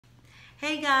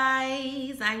Hey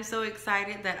guys, I'm so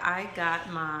excited that I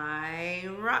got my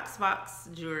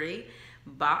Rocksbox Jewelry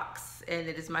box, and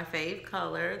it is my fave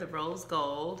color, the rose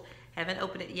gold. Haven't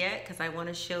opened it yet because I want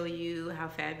to show you how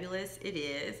fabulous it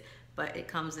is, but it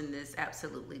comes in this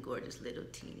absolutely gorgeous little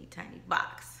teeny tiny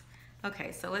box.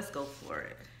 Okay, so let's go for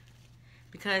it.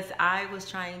 Because I was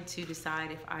trying to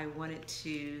decide if I wanted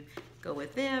to go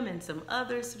with them and some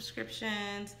other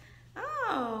subscriptions.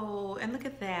 Oh, and look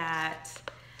at that.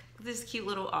 This cute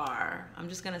little R. I'm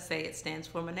just gonna say it stands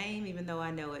for my name, even though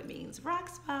I know it means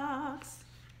Rocksbox.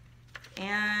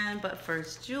 But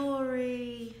first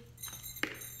jewelry.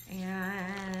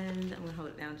 And I'm gonna hold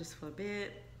it down just for a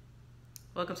bit.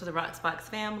 Welcome to the Rocksbox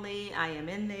family. I am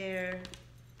in there.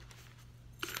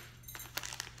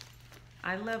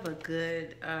 I love a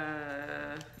good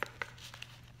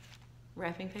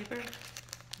wrapping paper.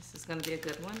 This is gonna be a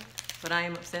good one. But I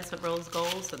am obsessed with rose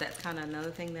gold, so that's kind of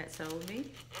another thing that sold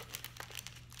me.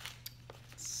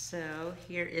 So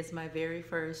here is my very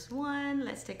first one.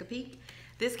 Let's take a peek.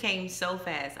 This came so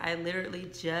fast. I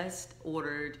literally just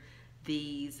ordered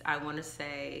these, I want to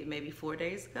say maybe 4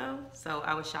 days ago. So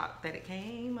I was shocked that it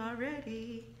came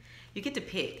already. You get to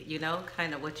pick, you know,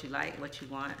 kind of what you like, what you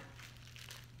want.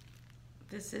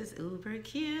 This is uber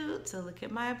cute. So look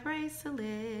at my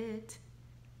bracelet.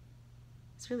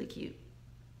 It's really cute.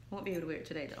 Won't be able to wear it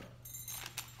today though.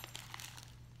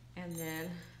 And then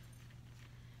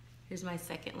here's my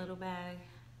second little bag.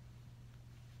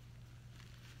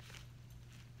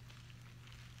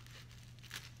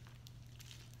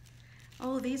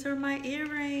 Oh, these are my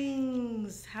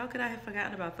earrings. How could I have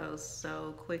forgotten about those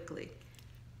so quickly?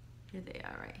 Here they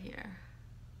are right here.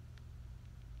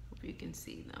 Hope you can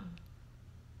see them.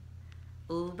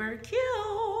 Uber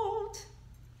cute.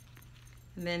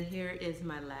 And then here is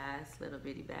my last little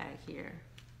bitty bag here.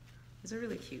 These are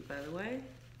really cute, by the way.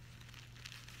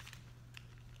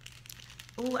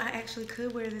 Oh, I actually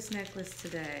could wear this necklace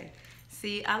today.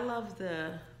 See, I love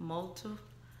the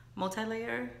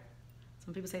multi-layer.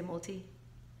 Some people say multi.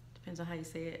 Depends on how you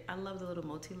say it. I love the little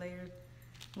multi-layered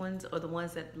ones, or the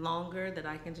ones that longer that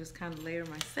I can just kind of layer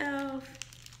myself.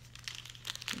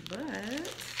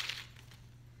 But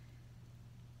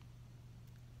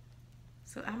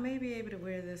so I may be able to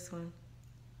wear this one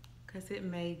because it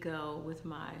may go with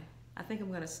my, I think I'm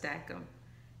gonna stack them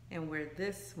and wear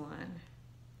this one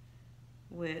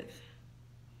with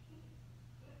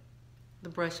the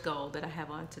brushed gold that I have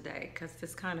on today, because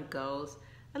this kind of goes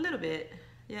a little bit,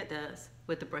 yeah it does,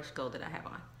 with the brushed gold that I have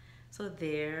on. So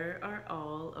there are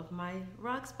all of my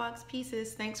Rocksbox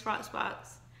pieces. Thanks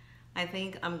Rocksbox. I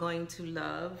think I'm going to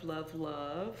love, love,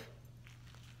 love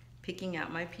picking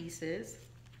out my pieces.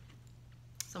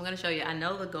 So I'm gonna show you, I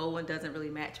know the gold one doesn't really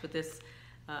match with this,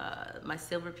 my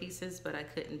silver pieces, but I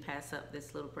couldn't pass up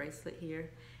this little bracelet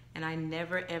here. And I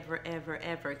never, ever, ever,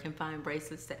 ever can find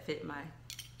bracelets that fit my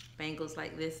bangles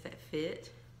like this, that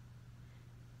fit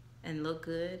and look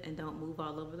good and don't move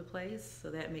all over the place. So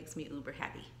that makes me uber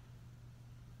happy.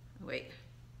 Wait.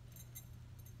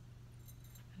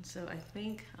 And so I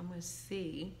think I'm gonna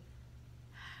see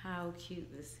how cute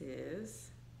this is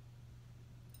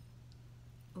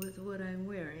with what I'm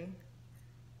wearing,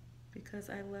 because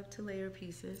I love to layer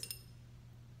pieces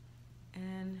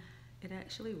and it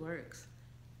actually works.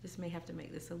 Just may have to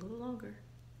make this a little longer.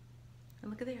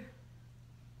 And look at there.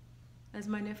 As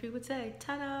my nephew would say,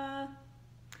 ta-da!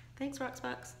 Thanks,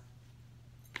 Rocksbox.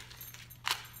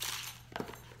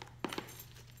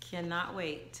 Cannot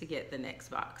wait to get the next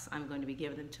box. I'm going to be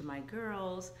giving them to my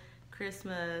girls,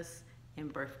 Christmas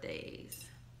and birthdays.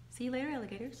 See you later,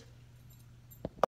 alligators.